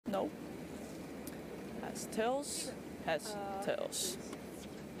Heads, tails, heads, tails.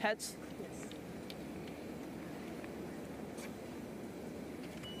 Heads.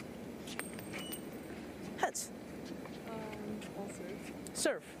 Heads. All serve.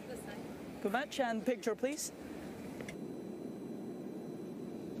 Serve. Good match, and picture, please.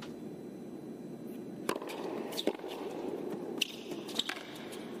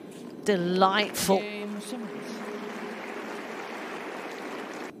 Delightful.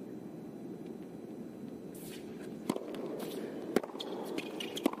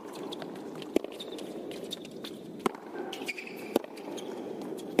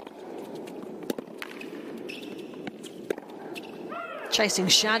 Chasing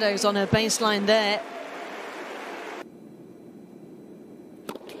shadows on her baseline there.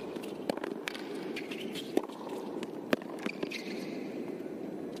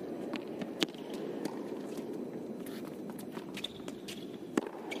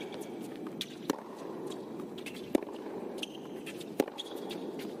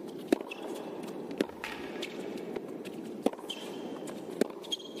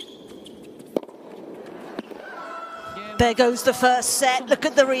 There goes the first set. Look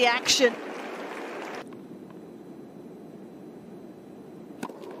at the reaction.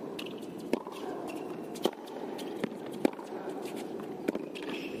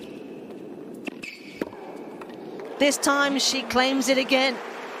 This time she claims it again.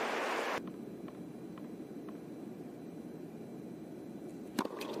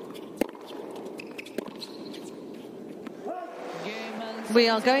 We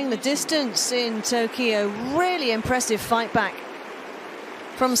are going the distance in Tokyo. Really impressive fight back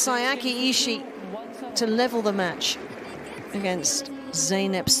from Sayaka Ishii to level the match against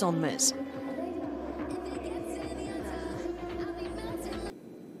Zeynep Sonmez.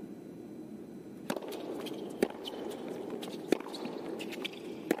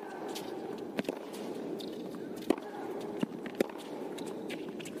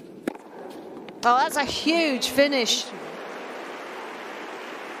 Oh, that's a huge finish.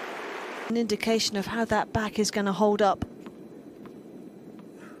 An indication of how that back is going to hold up.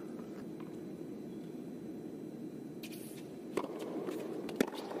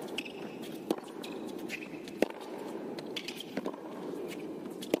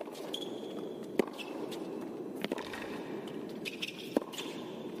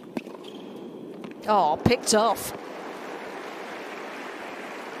 Oh, picked off.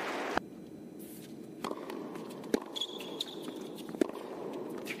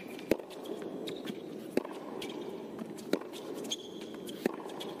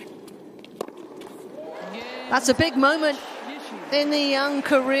 That's a big moment in the young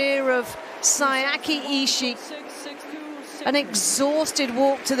career of Sayaka Ishii. An exhausted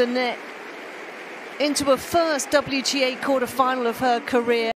walk to the net into a first WTA quarterfinal of her career.